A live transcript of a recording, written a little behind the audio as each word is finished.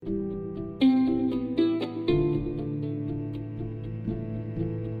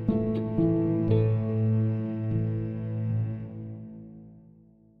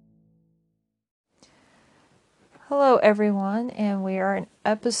everyone, and we are in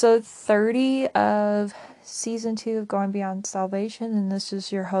episode 30 of season 2 of Going Beyond Salvation, and this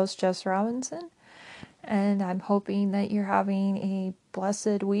is your host, Jess Robinson, and I'm hoping that you're having a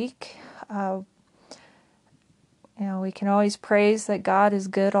blessed week. We can always praise that God is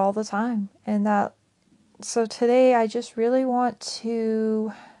good all the time, so today I just really want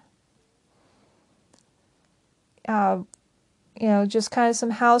to just kind of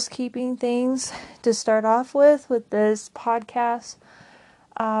some housekeeping things to start off with this podcast.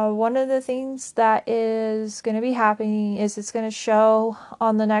 One of the things that is going to be happening is it's going to show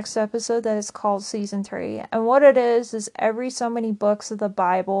on the next episode that it's called Season 3. And what it is every so many books of the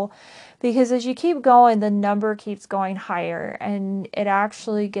Bible, because as you keep going, the number keeps going higher, and it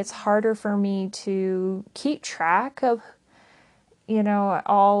actually gets harder for me to keep track of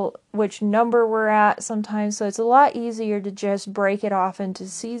all which number we're at sometimes. So it's a lot easier to just break it off into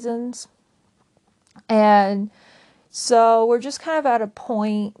seasons. And so we're just kind of at a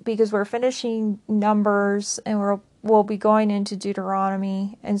point because we're finishing Numbers and we'll be going into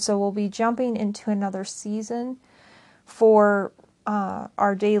Deuteronomy. And so we'll be jumping into another season for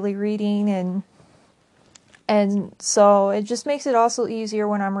our daily reading. And so it just makes it also easier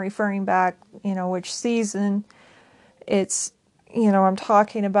when I'm referring back, which season it's, I'm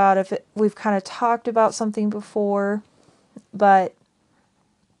talking about, we've kind of talked about something before, but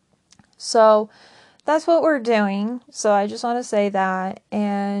so that's what we're doing. So I just want to say that,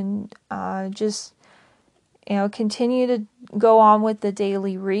 and continue to go on with the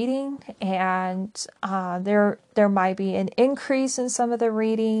daily reading, and there might be an increase in some of the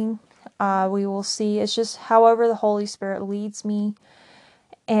reading. We will see. It's just however the Holy Spirit leads me,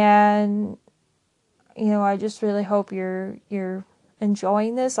 and I just really hope you're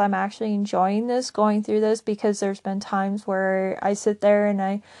enjoying this. I'm actually enjoying this, going through this, because there's been times where I sit there and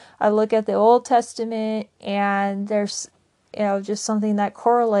I look at the Old Testament and there's, just something that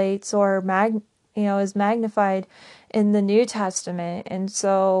correlates or is magnified in the New Testament. And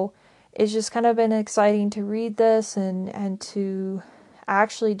so it's just kind of been exciting to read this and to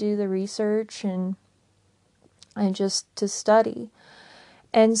actually do the research and just to study.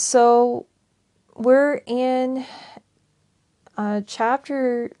 And so we're in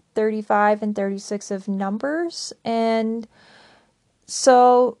chapter 35 and 36 of Numbers. And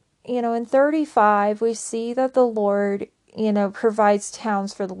so, in 35, we see that the Lord, provides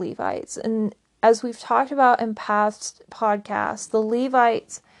towns for the Levites. And as we've talked about in past podcasts, the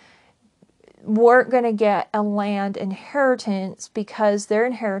Levites weren't going to get a land inheritance because their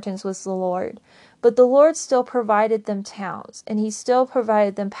inheritance was the Lord. But the Lord still provided them towns, and He still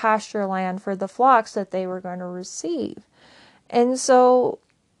provided them pasture land for the flocks that they were going to receive. And so,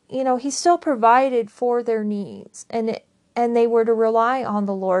 He still provided for their needs, and they were to rely on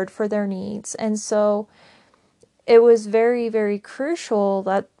the Lord for their needs. And so it was very, very crucial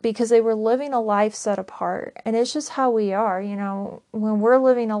that, because they were living a life set apart. And it's just how we are, when we're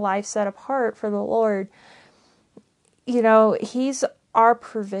living a life set apart for the Lord, He's our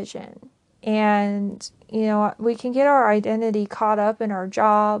provision. And, we can get our identity caught up in our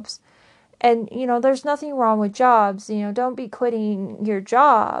jobs. And, there's nothing wrong with jobs. Don't be quitting your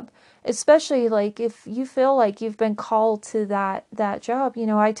job, especially like if you feel like you've been called to that job.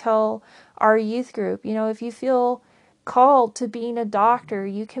 I tell our youth group, if you feel called to being a doctor,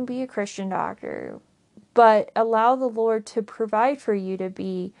 you can be a Christian doctor, but allow the Lord to provide for you to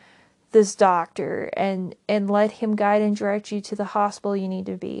be this doctor, and let Him guide and direct you to the hospital you need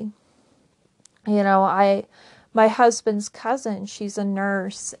to be. My husband's cousin, she's a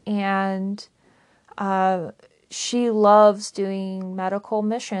nurse, and she loves doing medical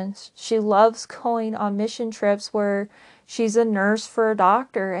missions. She loves going on mission trips where she's a nurse for a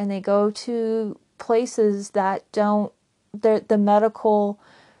doctor, and they go to places that the medical,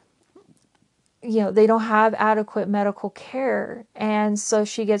 they don't have adequate medical care. And so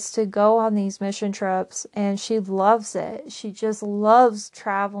she gets to go on these mission trips, and she loves it. She just loves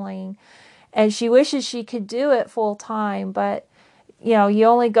traveling. And she wishes she could do it full time, but, you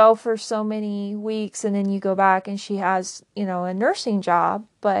only go for so many weeks and then you go back, and she has, a nursing job,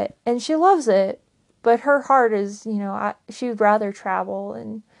 and she loves it. But her heart is, she would rather travel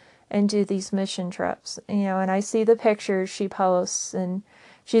and do these mission trips, and I see the pictures she posts, and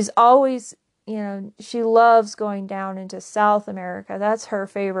she's always, she loves going down into South America. That's her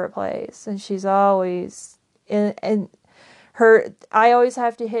favorite place. And she's always I always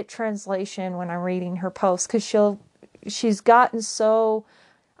have to hit translation when I'm reading her posts, because she's gotten so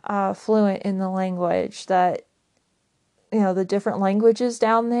fluent in the language that, the different languages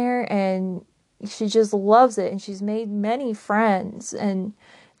down there, and she just loves it, and she's made many friends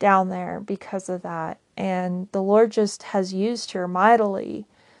down there because of that. And the Lord just has used her mightily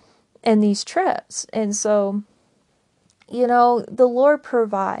in these trips. And so, the Lord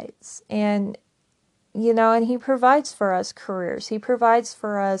provides, and and He provides for us careers. He provides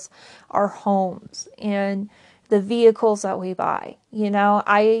for us our homes and the vehicles that we buy.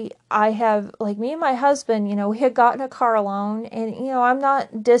 I have, like, me and my husband, we had gotten a car loan, and, I'm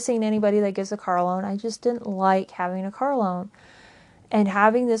not dissing anybody that gets a car loan. I just didn't like having a car loan and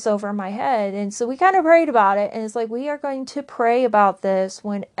having this over my head. And so we kind of prayed about it, and it's like, we are going to pray about this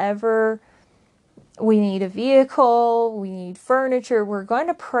whenever we need a vehicle, we need furniture. We're going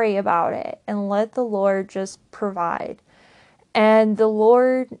to pray about it and let the Lord just provide. And the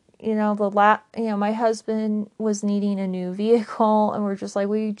Lord, my husband was needing a new vehicle, and we're just like,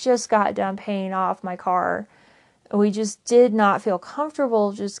 we just got done paying off my car. We just did not feel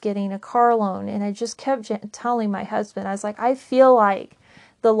comfortable just getting a car loan. And I just kept telling my husband, I was like, I feel like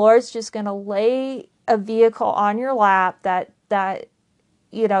the Lord's just going to lay a vehicle on your lap that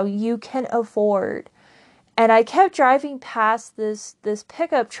you can afford. And I kept driving past this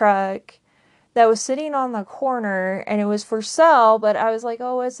pickup truck that was sitting on the corner, and it was for sale, but I was like,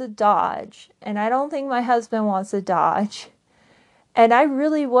 oh, it's a Dodge. And I don't think my husband wants a Dodge. And I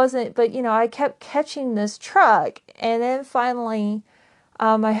really wasn't, but I kept catching this truck. And then finally,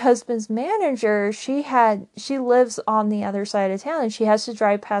 my husband's manager, she lives on the other side of town, and she has to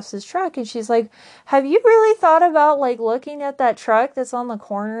drive past this truck. And she's like, have you really thought about, like, looking at that truck that's on the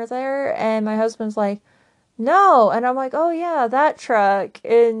corner there? And my husband's like, no. And I'm like, oh yeah, that truck.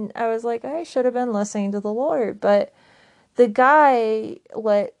 And I was like, I should have been listening to the Lord. But the guy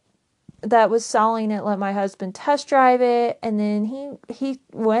that was selling it let my husband test drive it, and then he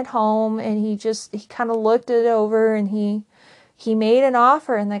went home, and he kind of looked it over, and he made an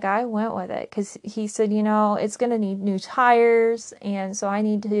offer, and the guy went with it because he said, it's going to need new tires, and so I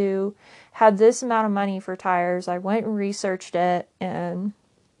need to have this amount of money for tires. I went and researched it, and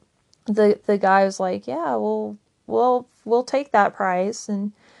the guy was like, yeah, we'll take that price.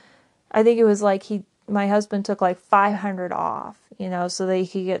 And I think it was like my husband took like $500 off, so that he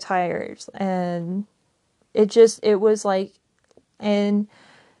could get tires. And it was like, and,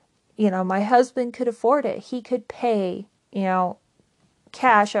 my husband could afford it. He could pay,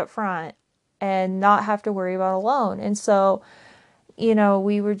 cash up front and not have to worry about a loan. And so,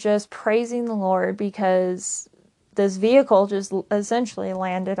 we were just praising the Lord because this vehicle just essentially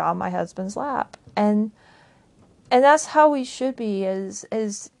landed on my husband's lap. And that's how we should be, is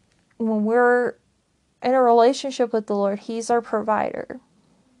when we're in a relationship with the Lord. He's our provider.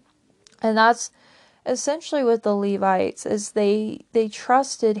 And that's essentially what the Levites, is they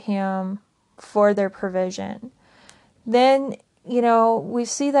trusted him for their provision. Then, we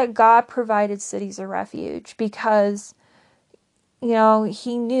see that God provided cities of refuge because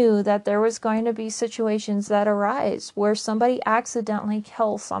he knew that there was going to be situations that arise where somebody accidentally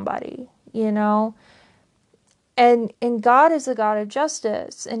kills somebody, And God is a God of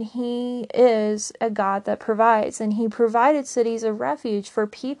justice, and He is a God that provides, and He provided cities of refuge for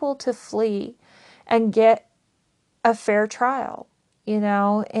people to flee and get a fair trial,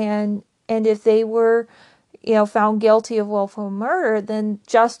 and if they were, found guilty of willful murder, then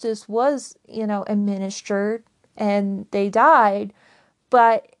justice was, administered, and they died.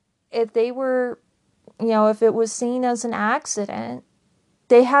 But if they were, if it was seen as an accident,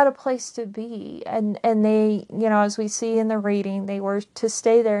 they had a place to be. And they, as we see in the reading, they were to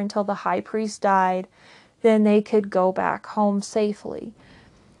stay there until the high priest died. Then they could go back home safely.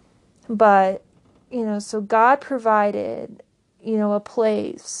 But, so God provided, a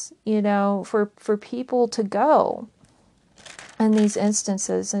place, for people to go in these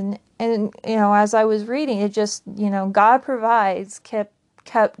instances. And as I was reading, it just, God provides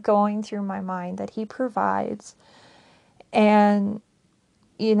kept going through my mind, that He provides, and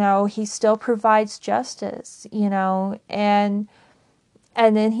He still provides justice, and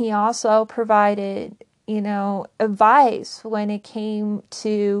then He also provided, advice when it came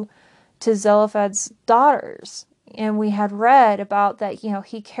to Zelophehad's daughters. And we had read about that,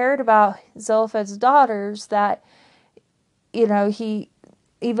 He cared about Zelophehad's daughters, that He,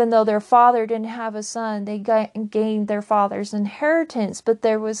 even though their father didn't have a son, they gained their father's inheritance. But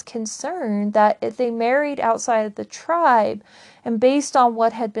there was concern that if they married outside of the tribe, and based on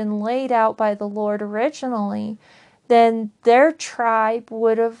what had been laid out by the Lord originally, then their tribe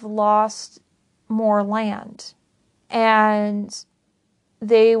would have lost more land. And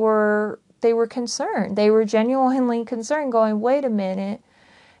they were concerned. They were genuinely concerned, going, wait a minute.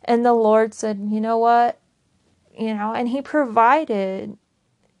 And the Lord said, you know what? And He provided,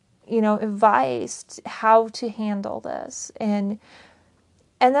 advice how to handle this. And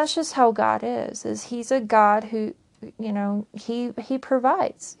And that's just how God is he's a God who, he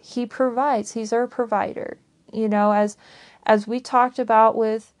provides. He provides. He's our provider. As we talked about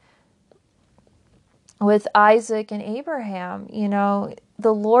with Isaac and Abraham,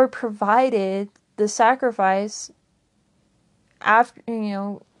 the Lord provided the sacrifice after,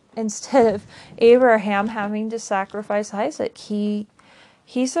 instead of Abraham having to sacrifice Isaac.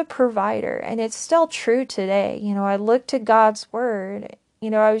 He's a provider, and it's still true today. I look to God's word.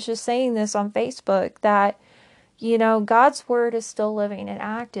 I was just saying this on Facebook that, God's word is still living and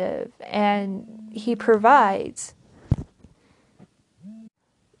active, and he provides.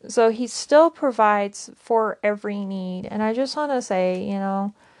 So he still provides for every need. And I just want to say,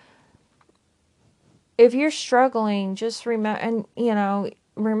 if you're struggling, just remember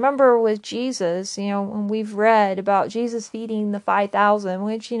with Jesus, when we've read about Jesus feeding the 5,000,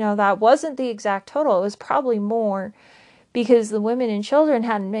 which, that wasn't the exact total. It was probably more because the women and children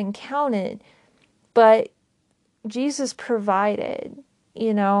hadn't been counted. But Jesus provided,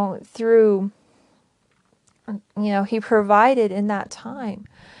 through, he provided in that time.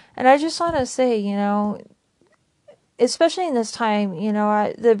 And I just want to say, especially in this time,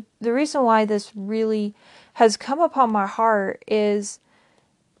 the reason why this really has come upon my heart is,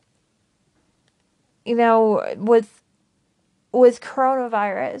 with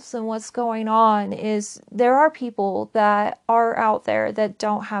coronavirus and what's going on, is there are people that are out there that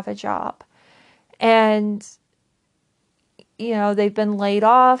don't have a job. And, they've been laid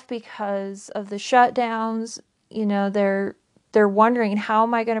off because of the shutdowns. They're wondering, how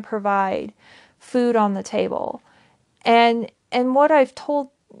am I going to provide food on the table? And what I've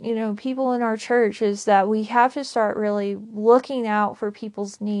told, people in our church is that we have to start really looking out for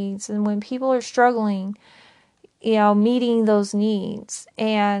people's needs. And when people are struggling, meeting those needs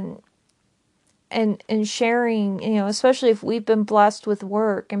and sharing, especially if we've been blessed with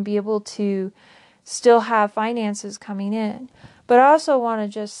work and be able to still have finances coming in. But I also want to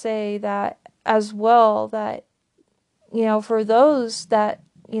just say that as well, that, for those that,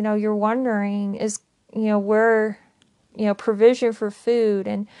 you're wondering is, where, provision for food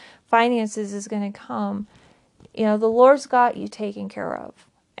and finances is going to come, the Lord's got you taken care of.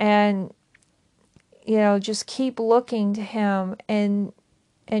 And, just keep looking to him and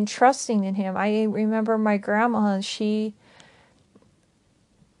trusting in him. I remember my grandma, she,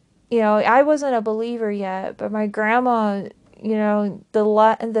 I wasn't a believer yet, but my grandma,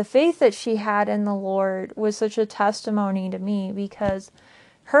 the faith that she had in the Lord was such a testimony to me, because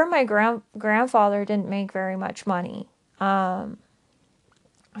her and my grandfather didn't make very much money.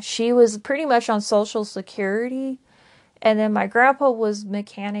 She was pretty much on Social Security, and then my grandpa was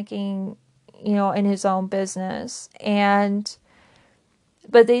mechanicking, in his own business, but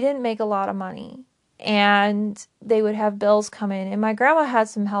they didn't make a lot of money. And they would have bills come in. And my grandma had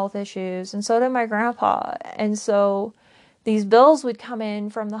some health issues, and so did my grandpa. And so these bills would come in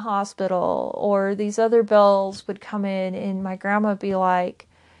from the hospital, or these other bills would come in, and my grandma would be like,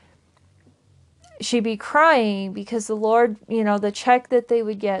 she'd be crying because the Lord, the check that they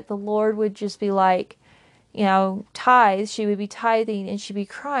would get, the Lord would just be like, tithes. She would be tithing, and she'd be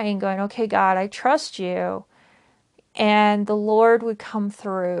crying, going, okay, God, I trust you. And the Lord would come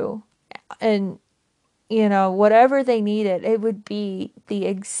through, and whatever they needed, it would be the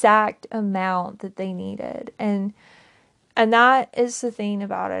exact amount that they needed. And that is the thing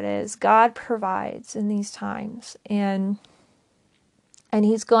about it, is God provides in these times, and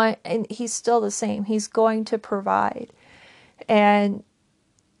he's still the same. He's going to provide. And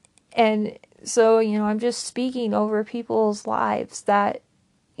so, I'm just speaking over people's lives that,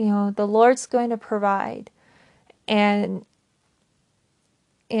 the Lord's going to provide. And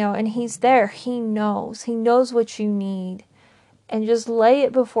and he's there. He knows what you need, and just lay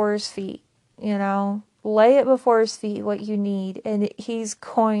it before his feet, lay it before his feet, what you need. And he's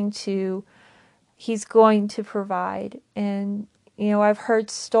going to provide. And, I've heard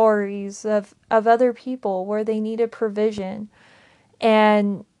stories of other people where they needed provision.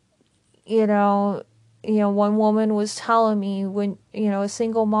 And, one woman was telling me, when, a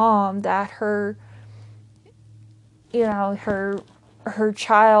single mom, that her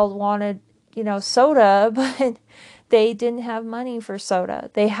child wanted, soda, but they didn't have money for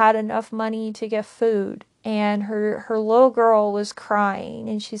soda. They had enough money to get food. And her little girl was crying,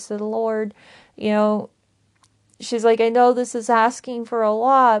 and she said, Lord, she's like, I know this is asking for a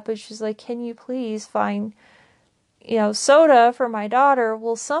lot, but she's like, can you please find, soda for my daughter?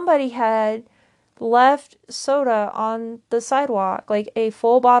 Well, somebody had left soda on the sidewalk, like a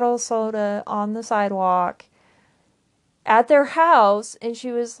full bottle of soda on the sidewalk at their house. And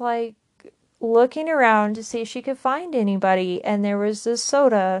she was like, looking around to see if she could find anybody, and there was this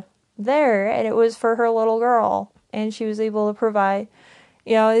soda there, and it was for her little girl, and she was able to provide,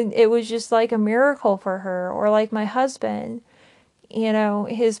 it was just like a miracle for her. Or like my husband,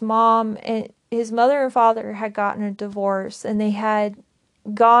 his mom and his mother and father had gotten a divorce, and they had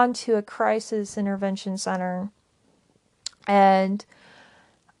gone to a crisis intervention center, and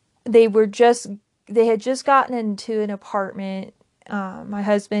they had just gotten into an apartment, my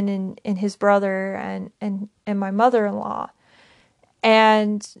husband and his brother and my mother-in-law,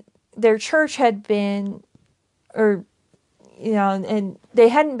 and their church had been, and they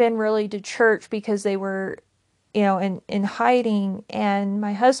hadn't been really to church because they were, in hiding. And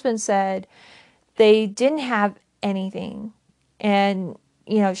my husband said they didn't have anything. And,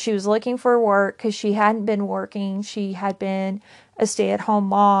 she was looking for work because she hadn't been working. She had been a stay-at-home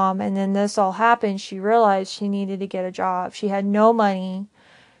mom. And then this all happened. She realized she needed to get a job. She had no money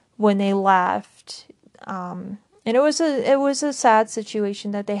when they left. And it was a sad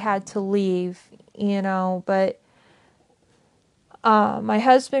situation that they had to leave, but my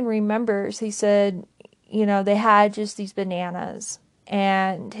husband remembers, he said, they had just these bananas,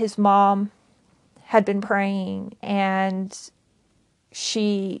 and his mom had been praying, and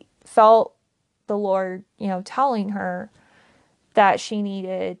she felt the Lord, telling her that she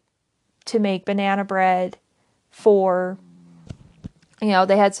needed to make banana bread for, they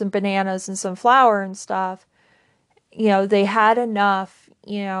had some bananas and some flour and stuff. They had enough,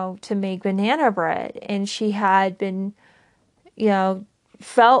 to make banana bread, and she had been,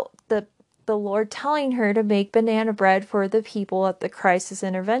 felt the Lord telling her to make banana bread for the people at the Crisis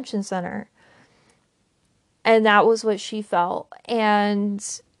Intervention Center. And that was what she felt. And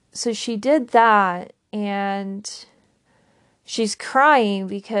so she did that, and she's crying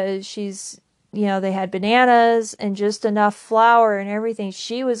because they had bananas and just enough flour and everything.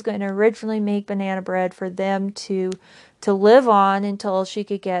 She was going to originally make banana bread for them to live on until she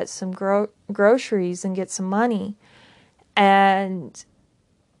could get some groceries and get some money. And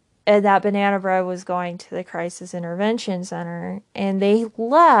that banana bread was going to the Crisis Intervention Center. And they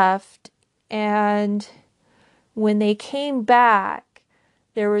left, and when they came back,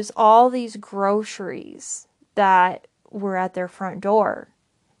 there was all these groceries that were at their front door.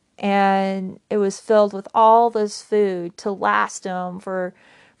 And it was filled with all this food to last them for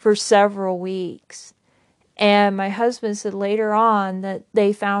several weeks. And my husband said later on that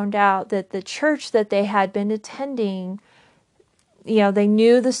they found out that the church that they had been attending, they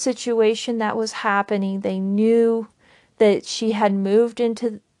knew the situation that was happening. They knew that she had moved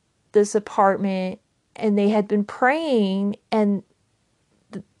into this apartment, and they had been praying, and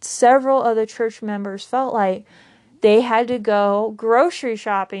several other church members felt like they had to go grocery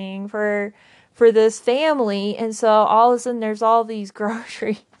shopping for this family. And so all of a sudden there's all these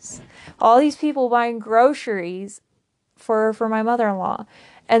groceries, all these people buying groceries for my mother-in-law.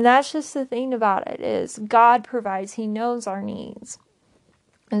 And that's just the thing about it, is God provides. He knows our needs.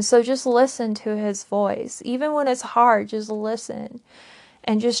 And so just listen to his voice. Even when it's hard, just listen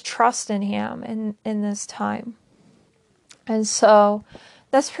and just trust in him in this time. And so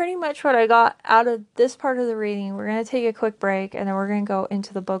that's pretty much what I got out of this part of the reading. We're going to take a quick break, and then we're going to go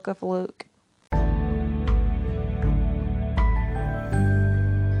into the book of Luke.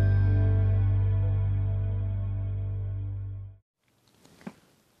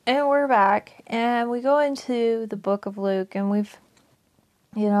 And we're back, and we go into the book of Luke, and we've,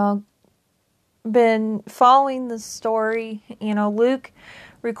 been following the story. Luke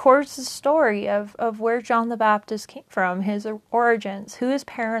records the story of where John the Baptist came from, his origins, who his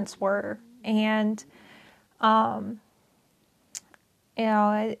parents were. And,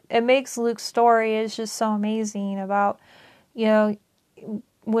 it makes Luke's story is just so amazing about,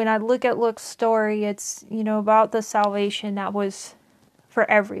 when I look at Luke's story, it's, about the salvation that was for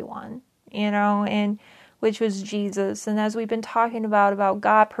everyone, and which was Jesus. And as we've been talking about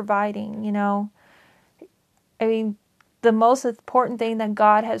God providing, the most important thing that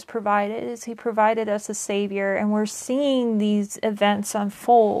God has provided is he provided us a Savior. And we're seeing these events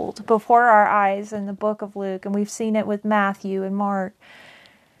unfold before our eyes in the book of Luke. And we've seen it with Matthew and Mark.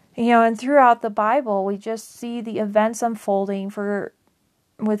 And throughout the Bible, we just see the events unfolding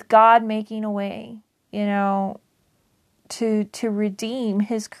with God making a way, to redeem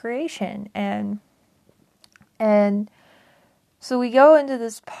his creation. And so we go into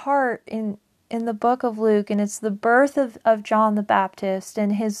this part in the book of Luke, and it's the birth of John the Baptist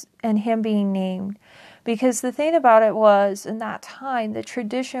and him being named. Because the thing about it was, in that time, the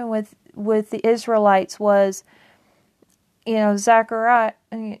tradition with the Israelites was, Zechariah,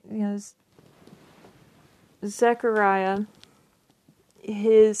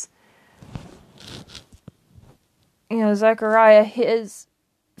 his Zechariah, his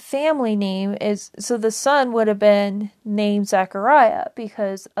family name is, so the son would have been named Zechariah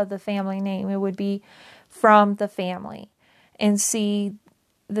because of the family name. It would be from the family. And see,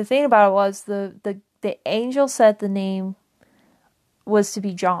 the thing about it was the angel said the name was to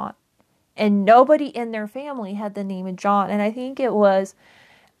be John. And nobody in their family had the name of John. And I think it was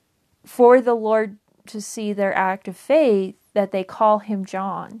for the Lord to see their act of faith that they call him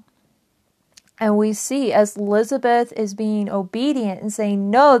John. And we see as Elizabeth is being obedient and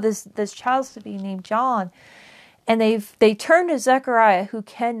saying, no, this child's to be named John. And they turn to Zechariah, who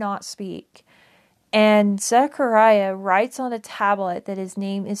cannot speak. And Zechariah writes on a tablet that his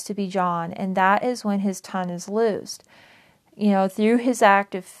name is to be John. And that is when his tongue is loosed. Through his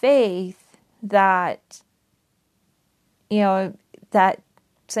act of faith, that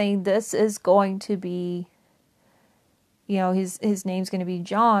saying this is going to be, his name's going to be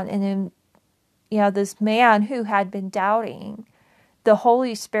John. And then, this man who had been doubting, the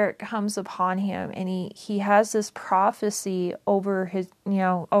Holy Spirit comes upon him, and he has this prophecy over his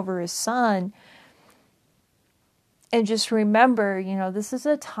son. And just remember, this is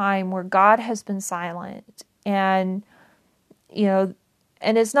a time where God has been silent. And, and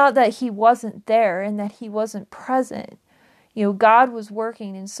it's not that he wasn't there and that he wasn't present. God was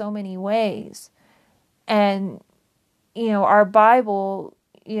working in so many ways. And, our Bible,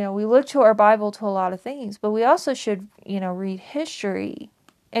 we look to our Bible to a lot of things, but we also should, read history.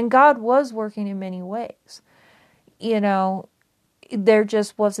 And God was working in many ways. There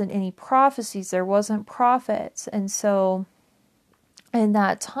just wasn't any prophecies. There wasn't prophets. And so in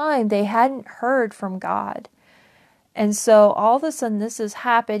that time, they hadn't heard from God. And so all of a sudden this is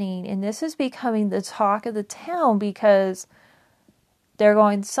happening, and this is becoming the talk of the town because they're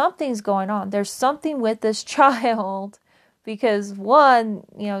going, something's going on. There's something with this child because one,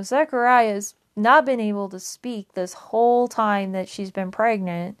 Zechariah's not been able to speak this whole time that she's been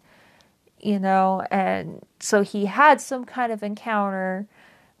pregnant, and so he had some kind of encounter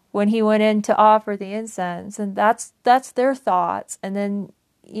when he went in to offer the incense, and that's their thoughts. And then,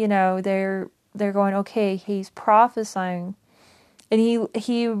 they're going, okay, he's prophesying, and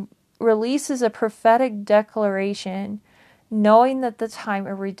he releases a prophetic declaration, knowing that the time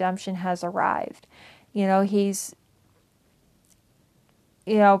of redemption has arrived. He's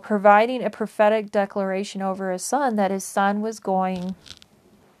providing a prophetic declaration over his son that his son was going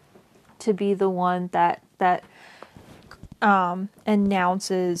to be the one that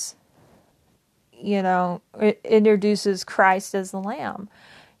announces, introduces Christ as the Lamb,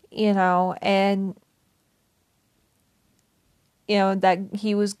 and that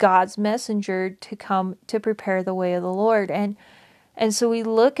he was God's messenger to come to prepare the way of the Lord. And so we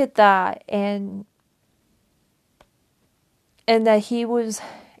look at that and that he was,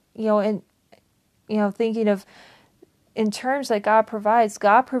 thinking of in terms that God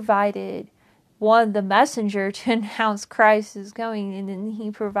provided one, the messenger to announce Christ is coming, and then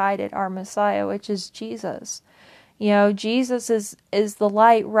he provided our Messiah, which is Jesus. Jesus is the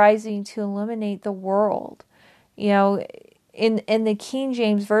light rising to illuminate the world. In the King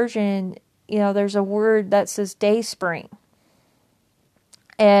James Version, there's a word that says day spring.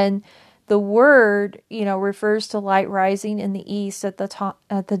 And the word, refers to light rising in the east at the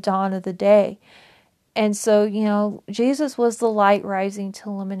dawn of the day. And so, Jesus was the light rising to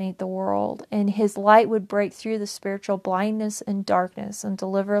illuminate the world, and his light would break through the spiritual blindness and darkness and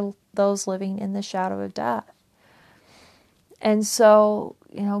deliver those living in the shadow of death. And so,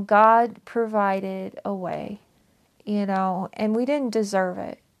 God provided a way, and we didn't deserve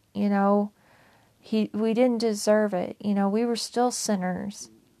it, we didn't deserve it, we were still sinners,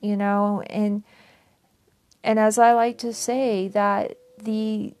 and as I like to say that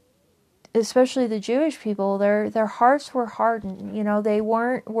especially the Jewish people, their hearts were hardened. They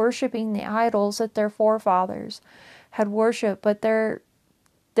weren't worshiping the idols that their forefathers had worshipped, but their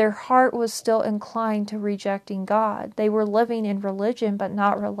heart was still inclined to rejecting God. They were living in religion, but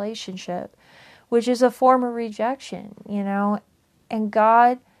not relationship, which is a form of rejection, and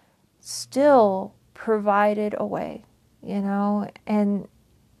God still provided a way, and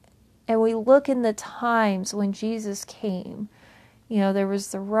we look in the times when Jesus came. There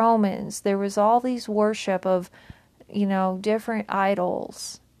was the Romans, there was all these worship of, different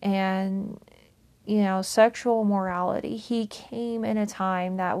idols and, sexual morality. He came in a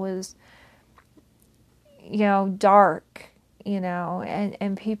time that was, dark,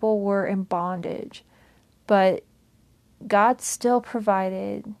 and people were in bondage. But God still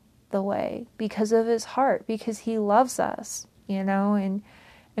provided the way because of his heart, because he loves us, and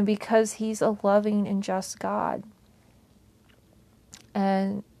because he's a loving and just God.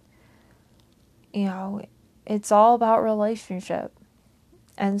 And, it's all about relationship.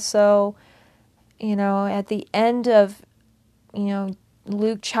 And so, at the end of,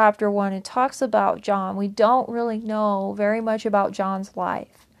 Luke chapter 1, it talks about John. We don't really know very much about John's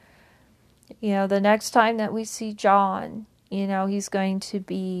life. The next time that we see John, he's going to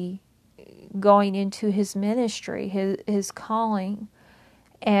be going into his ministry, his calling.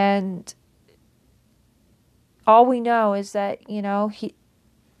 And all we know is that,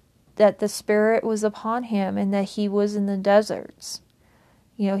 that the Spirit was upon him and that he was in the deserts.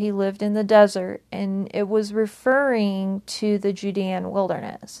 He lived in the desert, and it was referring to the Judean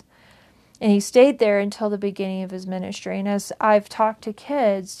wilderness. And he stayed there until the beginning of his ministry. And as I've talked to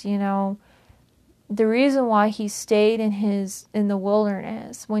kids, the reason why he stayed in the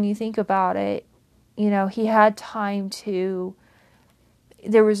wilderness, when you think about it, he had time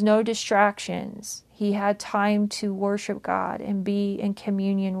there was no distractions. He had time to worship God and be in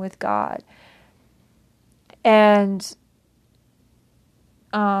communion with God. And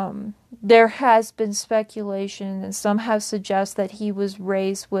there has been speculation, and some have suggested that he was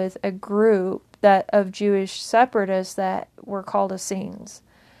raised with a group of Jewish separatists that were called Essenes.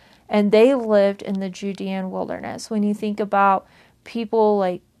 And they lived in the Judean wilderness. When you think about people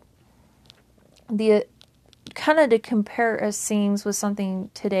like to compare Essenes with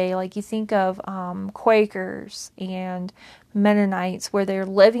something today, like you think of Quakers and Mennonites, where they're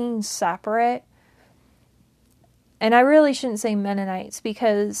living separate. And I really shouldn't say Mennonites,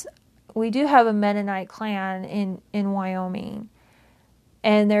 because we do have a Mennonite clan in Wyoming.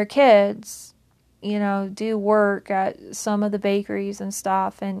 And their kids, do work at some of the bakeries and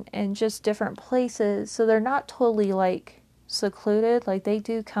stuff, and just different places. So they're not totally like secluded. Like they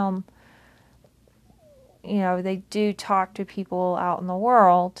do come, they do talk to people out in the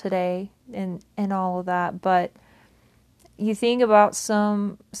world today and all of that. But you think about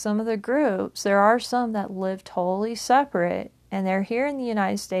some of the groups, there are some that live totally separate, and they're here in the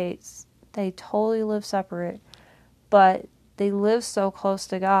United States. They totally live separate, but they live so close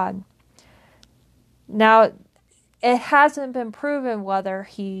to God. Now, it hasn't been proven whether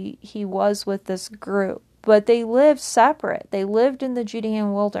he was with this group, but they lived separate. They lived in the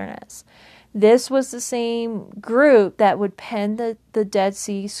Judean wilderness. This was the same group that would pen the Dead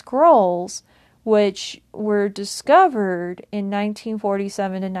Sea Scrolls, which were discovered in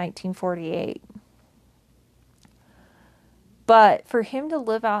 1947 to 1948. But for him to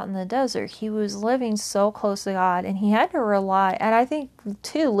live out in the desert, he was living so close to God, and he had to rely. And I think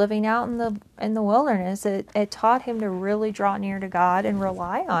too, living out in the wilderness, it taught him to really draw near to God and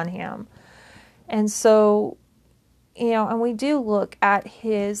rely on Him. And so, and we do look at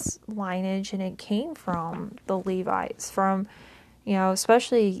his lineage, and it came from the Levites, from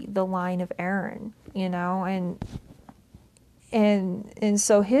especially the line of Aaron, and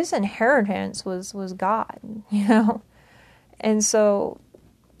so his inheritance was God, and so,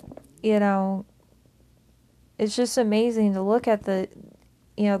 it's just amazing to look at the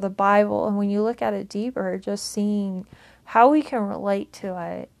Bible, and when you look at it deeper, just seeing how we can relate to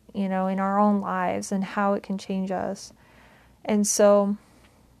it, in our own lives, and how it can change us. And so,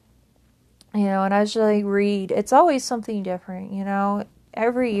 and as I read, it's always something different,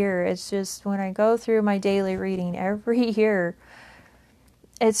 every year. It's just, when I go through my daily reading every year,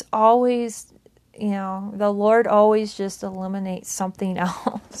 it's always, the Lord always just illuminates something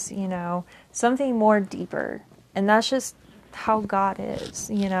else, something more deeper. And that's just how God is,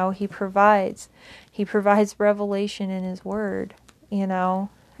 He provides revelation in His Word,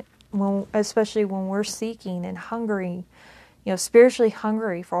 especially when we're seeking and hungry, spiritually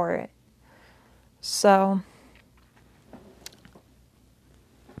hungry for it. So,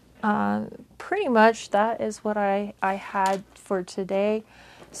 pretty much that is what I had for today.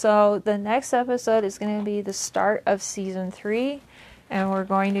 So the next episode is going to be the start of season 3, and we're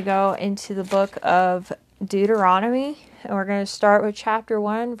going to go into the book of Deuteronomy, and we're going to start with chapter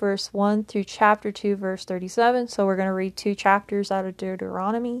 1, verse 1 through chapter 2, verse 37. So we're going to read 2 chapters out of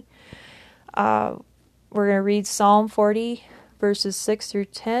Deuteronomy. We're going to read Psalm 40, verses 6 through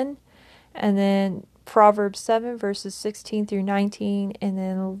 10, and then Proverbs 7, verses 16 through 19, and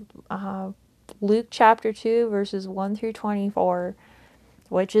then Luke chapter 2, verses 1 through 24,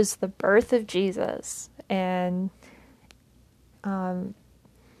 which is the birth of Jesus, and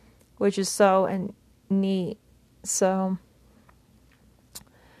which is so neat. So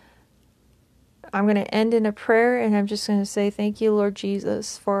I'm going to end in a prayer, and I'm just going to say thank you, Lord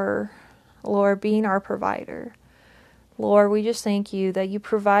Jesus, for, Lord, being our provider. Lord, we just thank you that you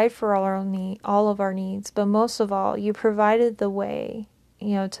provide for all of our needs, but most of all, you provided the way,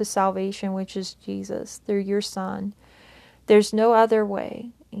 to salvation, which is Jesus, through your Son. There's no other way.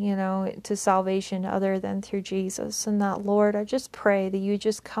 to salvation other than through Jesus. And that, Lord, I just pray that you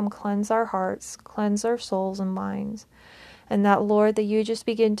just come cleanse our hearts, cleanse our souls and minds. And that, Lord, that you just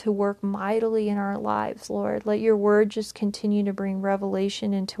begin to work mightily in our lives, Lord. Let your word just continue to bring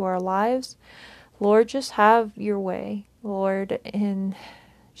revelation into our lives. Lord, just have your way, Lord, and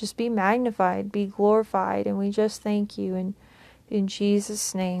just be magnified, be glorified. And we just thank you in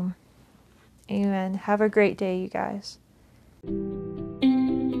Jesus' name. Amen. Have a great day, you guys.